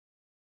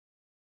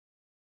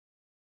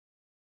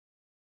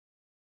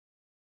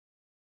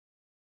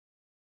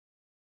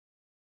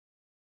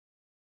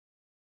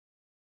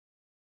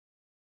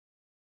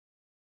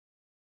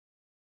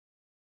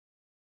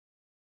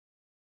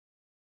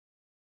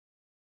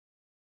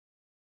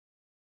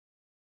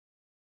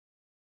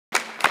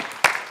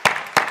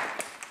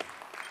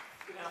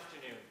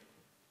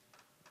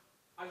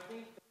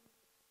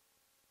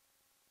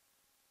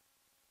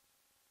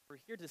We're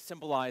here to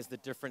symbolize the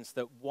difference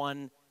that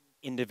one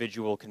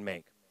individual can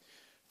make.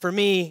 For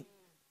me,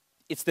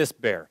 it's this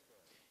bear.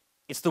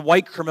 It's the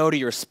white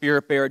Kermode or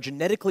spirit bear, a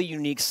genetically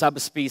unique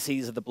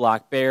subspecies of the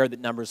black bear that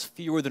numbers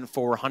fewer than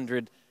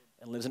 400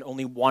 and lives in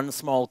only one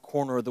small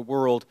corner of the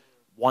world,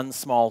 one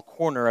small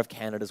corner of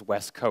Canada's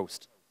west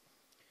coast.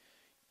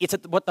 It's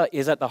at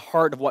the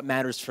heart of what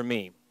matters for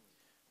me.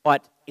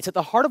 But it's at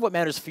the heart of what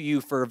matters for you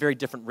for a very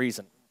different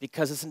reason.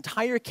 Because this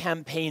entire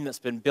campaign that's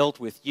been built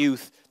with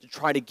youth to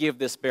try to give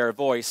this bear a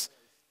voice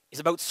is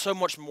about so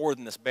much more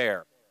than this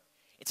bear.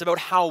 It's about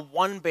how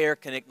one bear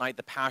can ignite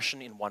the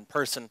passion in one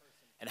person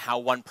and how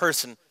one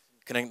person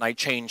can ignite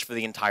change for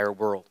the entire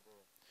world.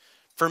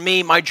 For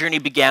me, my journey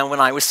began when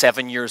I was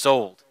 7 years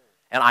old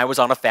and I was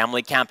on a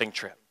family camping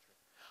trip.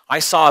 I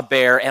saw a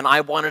bear and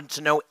I wanted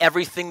to know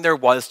everything there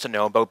was to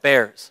know about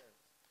bears.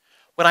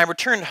 When I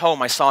returned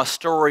home, I saw a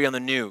story on the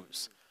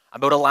news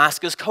about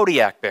Alaska's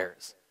Kodiak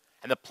bears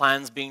and the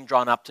plans being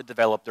drawn up to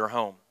develop their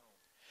home.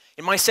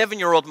 In my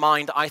 7-year-old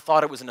mind, I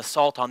thought it was an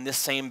assault on this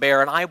same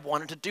bear and I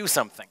wanted to do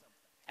something.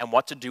 And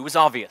what to do was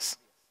obvious.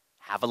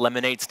 Have a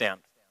lemonade stand.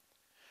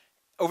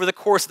 Over the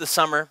course of the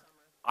summer,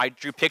 I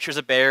drew pictures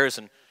of bears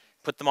and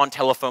put them on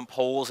telephone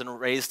poles and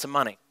raised some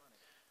money.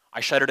 I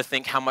shudder to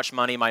think how much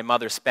money my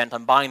mother spent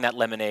on buying that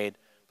lemonade,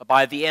 but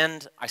by the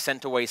end, I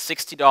sent away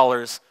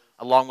 $60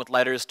 along with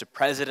letters to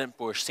President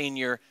Bush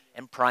Sr.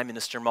 and Prime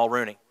Minister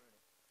Mulroney.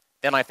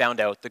 Then I found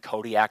out the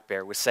Kodiak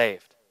bear was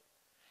saved.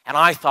 And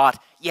I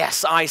thought,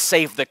 yes, I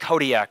saved the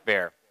Kodiak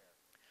bear.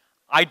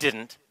 I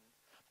didn't,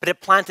 but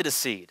it planted a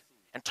seed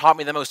and taught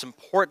me the most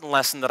important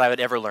lesson that I would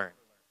ever learn.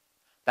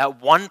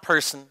 That one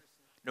person,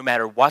 no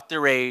matter what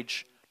their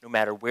age, no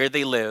matter where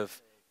they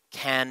live,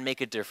 can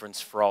make a difference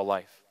for all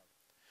life.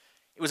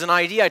 It was an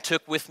idea I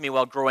took with me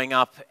while growing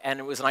up, and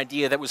it was an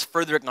idea that was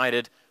further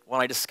ignited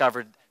when I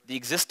discovered the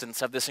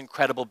existence of this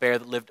incredible bear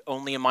that lived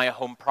only in my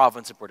home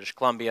province of British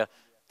Columbia,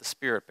 the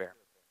spirit bear.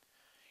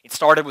 It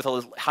started with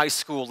a high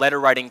school letter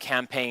writing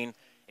campaign.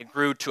 It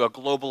grew to a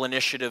global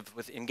initiative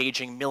with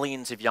engaging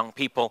millions of young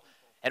people,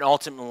 and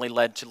ultimately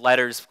led to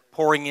letters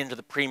pouring into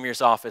the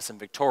Premier's office in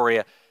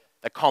Victoria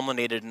that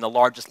culminated in the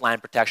largest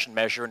land protection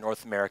measure in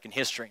North American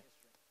history.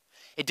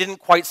 It didn't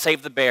quite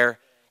save the bear,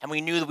 and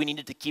we knew that we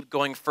needed to keep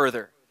going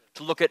further,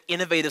 to look at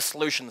innovative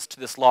solutions to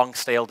this long,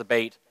 stale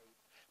debate.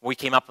 We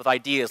came up with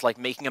ideas like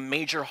making a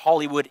major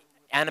Hollywood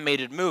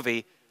animated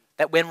movie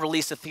that, when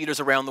released to theaters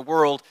around the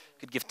world,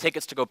 could give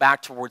tickets to go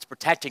back towards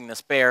protecting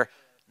this bear,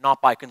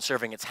 not by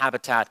conserving its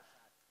habitat,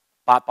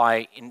 but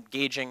by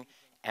engaging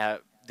the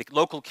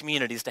local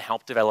communities to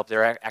help develop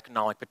their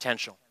economic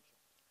potential.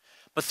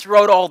 But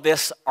throughout all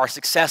this, our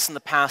success in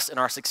the past and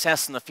our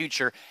success in the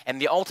future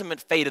and the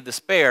ultimate fate of this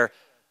bear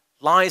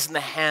lies in the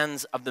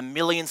hands of the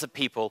millions of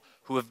people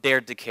who have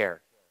dared to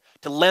care,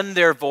 to lend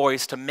their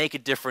voice to make a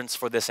difference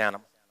for this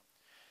animal.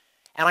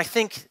 And I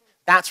think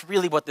that's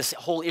really what this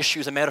whole issue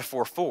is a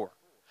metaphor for.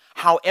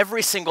 How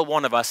every single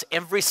one of us,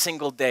 every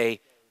single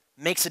day,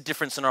 makes a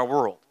difference in our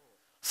world.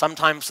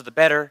 Sometimes for the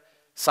better,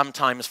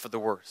 sometimes for the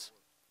worse.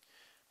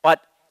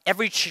 But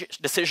every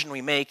decision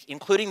we make,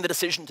 including the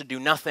decision to do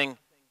nothing,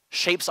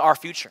 shapes our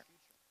future.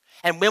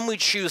 And when we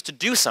choose to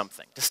do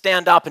something, to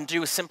stand up and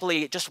do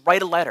simply just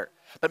write a letter,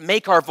 but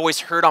make our voice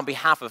heard on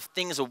behalf of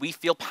things that we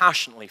feel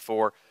passionately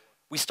for,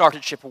 we start to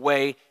chip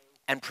away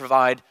and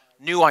provide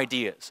new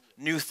ideas,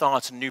 new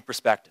thoughts, and new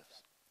perspectives.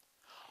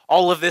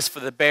 All of this for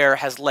the bear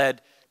has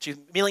led to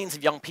millions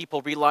of young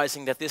people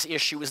realizing that this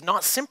issue is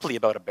not simply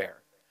about a bear,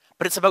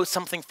 but it's about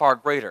something far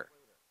greater.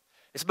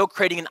 It's about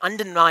creating an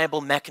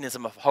undeniable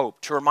mechanism of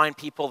hope to remind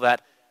people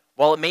that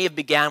while it may have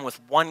began with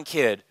one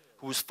kid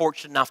who was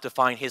fortunate enough to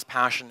find his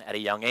passion at a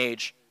young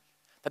age,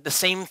 that the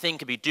same thing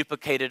can be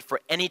duplicated for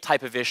any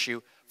type of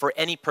issue, for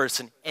any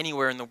person,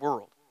 anywhere in the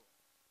world.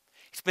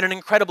 It's been an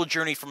incredible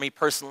journey for me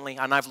personally,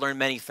 and I've learned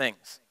many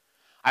things.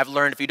 I've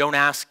learned if you don't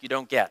ask, you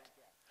don't get.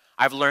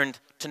 I've learned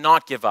to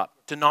not give up,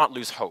 to not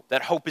lose hope,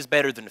 that hope is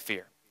better than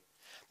fear.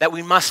 That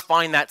we must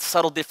find that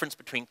subtle difference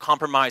between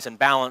compromise and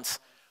balance.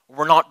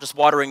 We're not just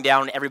watering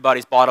down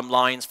everybody's bottom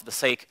lines for the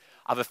sake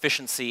of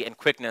efficiency and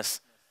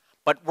quickness,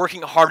 but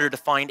working harder to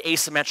find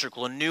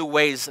asymmetrical and new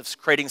ways of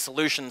creating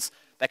solutions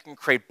that can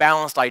create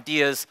balanced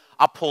ideas,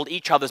 uphold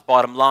each other's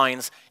bottom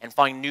lines, and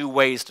find new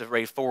ways to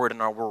raise forward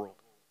in our world.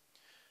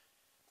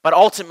 But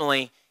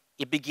ultimately,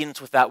 it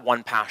begins with that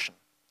one passion.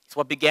 It's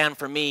what began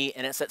for me,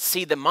 and it's that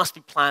seed that must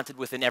be planted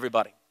within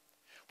everybody.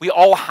 We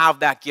all have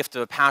that gift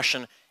of a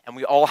passion, and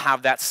we all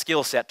have that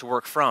skill set to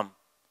work from.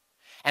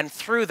 And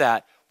through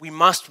that, we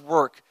must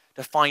work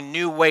to find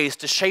new ways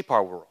to shape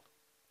our world.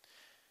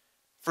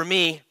 For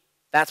me,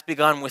 that's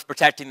begun with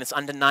protecting this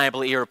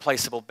undeniably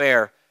irreplaceable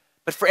bear.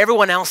 But for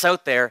everyone else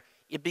out there,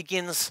 it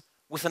begins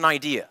with an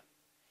idea.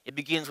 It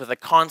begins with a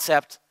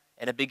concept,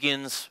 and it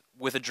begins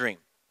with a dream.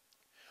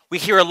 We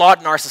hear a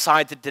lot in our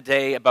society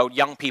today about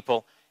young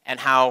people and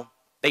how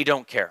they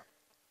don't care,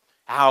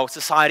 how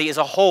society as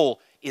a whole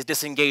is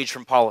disengaged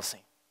from policy.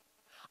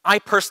 I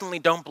personally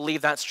don't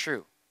believe that's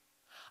true.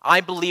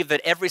 I believe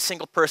that every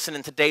single person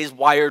in today's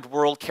wired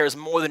world cares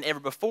more than ever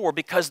before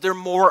because they're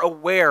more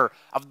aware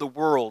of the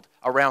world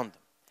around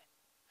them.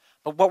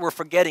 But what we're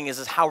forgetting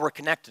is how we're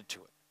connected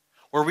to it.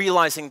 We're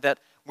realizing that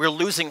we're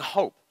losing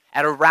hope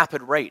at a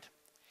rapid rate.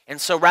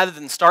 And so rather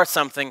than start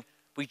something,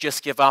 we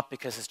just give up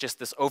because it's just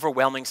this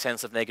overwhelming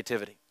sense of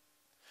negativity.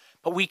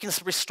 But we can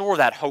restore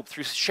that hope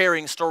through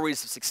sharing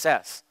stories of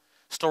success.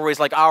 Stories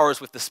like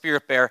ours with the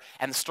Spirit Bear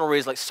and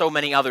stories like so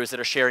many others that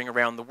are sharing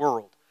around the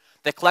world.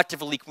 That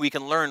collectively we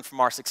can learn from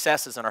our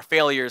successes and our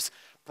failures,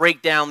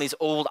 break down these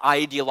old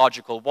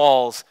ideological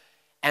walls,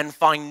 and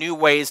find new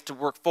ways to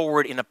work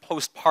forward in a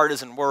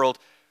post-partisan world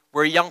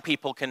where young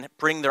people can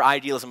bring their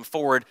idealism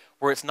forward,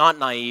 where it's not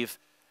naive,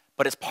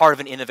 but it's part of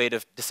an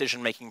innovative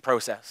decision-making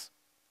process.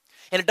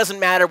 And it doesn't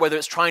matter whether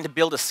it's trying to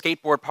build a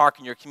skateboard park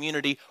in your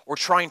community or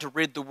trying to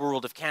rid the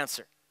world of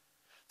cancer.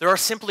 There are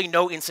simply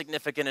no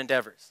insignificant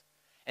endeavors.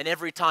 And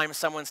every time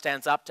someone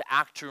stands up to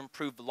act to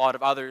improve the lot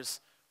of others,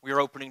 we are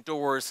opening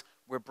doors,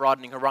 we're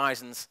broadening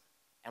horizons,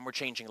 and we're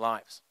changing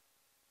lives.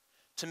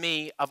 To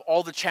me, of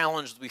all the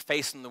challenges we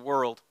face in the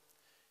world,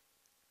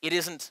 it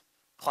isn't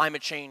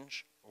climate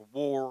change or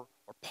war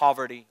or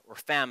poverty or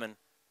famine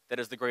that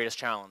is the greatest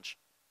challenge.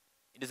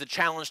 It is a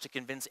challenge to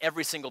convince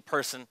every single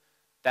person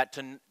that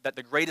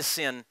the greatest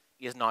sin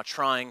is not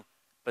trying,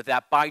 but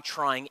that by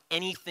trying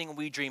anything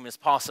we dream is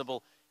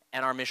possible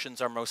and our missions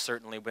are most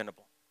certainly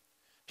winnable.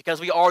 Because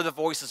we are the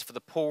voices for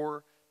the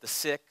poor, the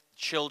sick, the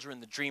children,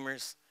 the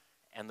dreamers,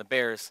 and the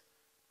bears.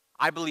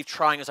 I believe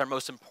trying is our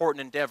most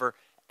important endeavor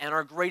and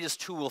our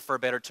greatest tool for a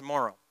better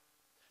tomorrow.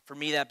 For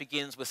me, that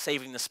begins with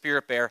saving the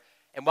Spirit Bear,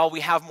 and while we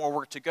have more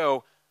work to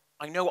go,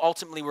 I know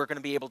ultimately we're going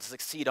to be able to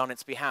succeed on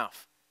its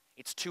behalf.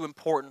 It's too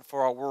important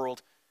for our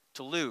world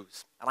to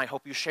lose, and I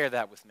hope you share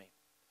that with me.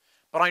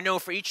 But I know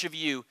for each of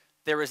you,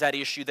 there is that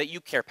issue that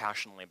you care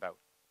passionately about.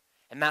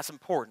 And that's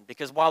important,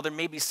 because while there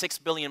may be 6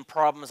 billion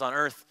problems on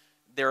Earth,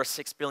 there are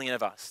 6 billion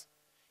of us,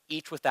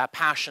 each with that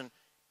passion,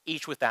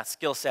 each with that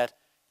skill set,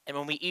 and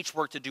when we each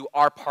work to do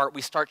our part,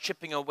 we start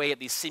chipping away at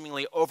these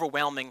seemingly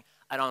overwhelming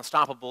and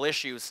unstoppable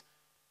issues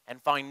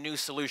and find new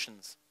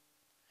solutions.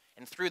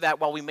 And through that,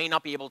 while we may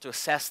not be able to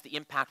assess the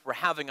impact we're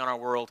having on our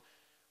world,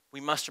 we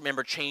must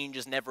remember change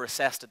is never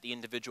assessed at the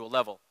individual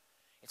level.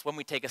 It's when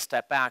we take a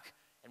step back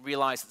and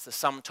realize it's the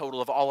sum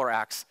total of all our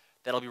acts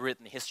that'll be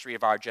written in the history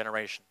of our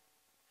generation.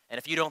 And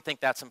if you don't think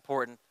that's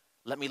important,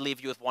 let me leave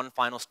you with one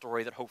final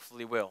story that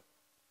hopefully will.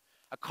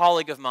 A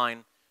colleague of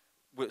mine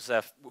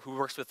who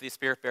works with the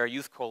Spirit Bear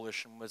Youth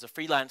Coalition was a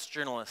freelance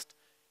journalist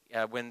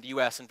when the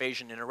U.S.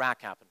 invasion in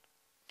Iraq happened.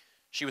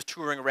 She was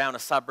touring around a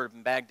suburb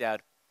in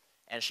Baghdad,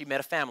 and she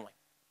met a family.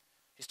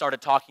 She started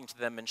talking to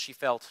them, and she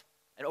felt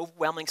an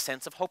overwhelming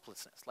sense of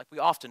hopelessness, like we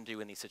often do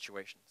in these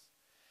situations.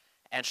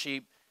 And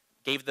she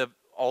gave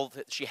all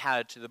that she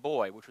had to the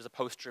boy, which was a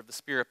poster of the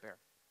Spirit Bear.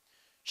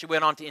 She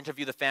went on to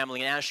interview the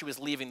family, and as she was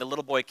leaving, the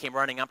little boy came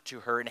running up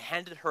to her and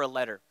handed her a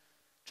letter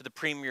to the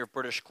Premier of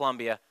British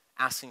Columbia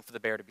asking for the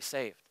bear to be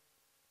saved.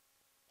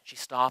 And she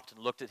stopped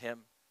and looked at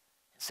him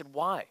and said,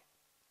 "Why?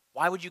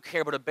 Why would you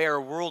care about a bear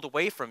a world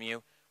away from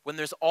you when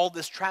there's all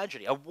this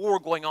tragedy, a war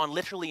going on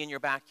literally in your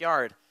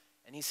backyard?"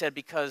 And he said,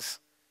 "Because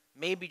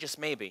maybe, just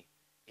maybe,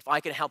 if I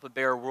can help a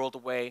bear a world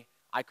away,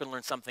 I can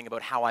learn something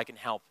about how I can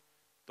help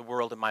the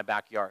world in my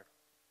backyard."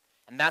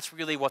 And that's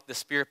really what the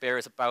Spirit Bear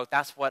is about.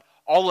 That's what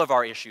all of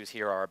our issues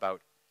here are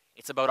about.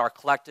 It's about our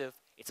collective.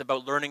 It's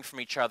about learning from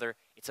each other.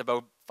 It's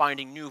about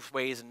finding new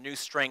ways and new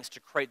strengths to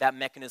create that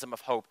mechanism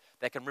of hope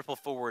that can ripple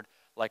forward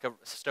like a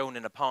stone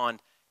in a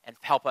pond and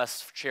help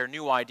us share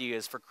new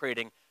ideas for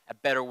creating a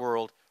better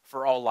world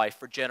for all life,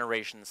 for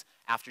generations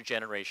after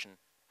generation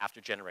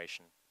after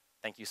generation.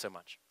 Thank you so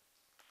much.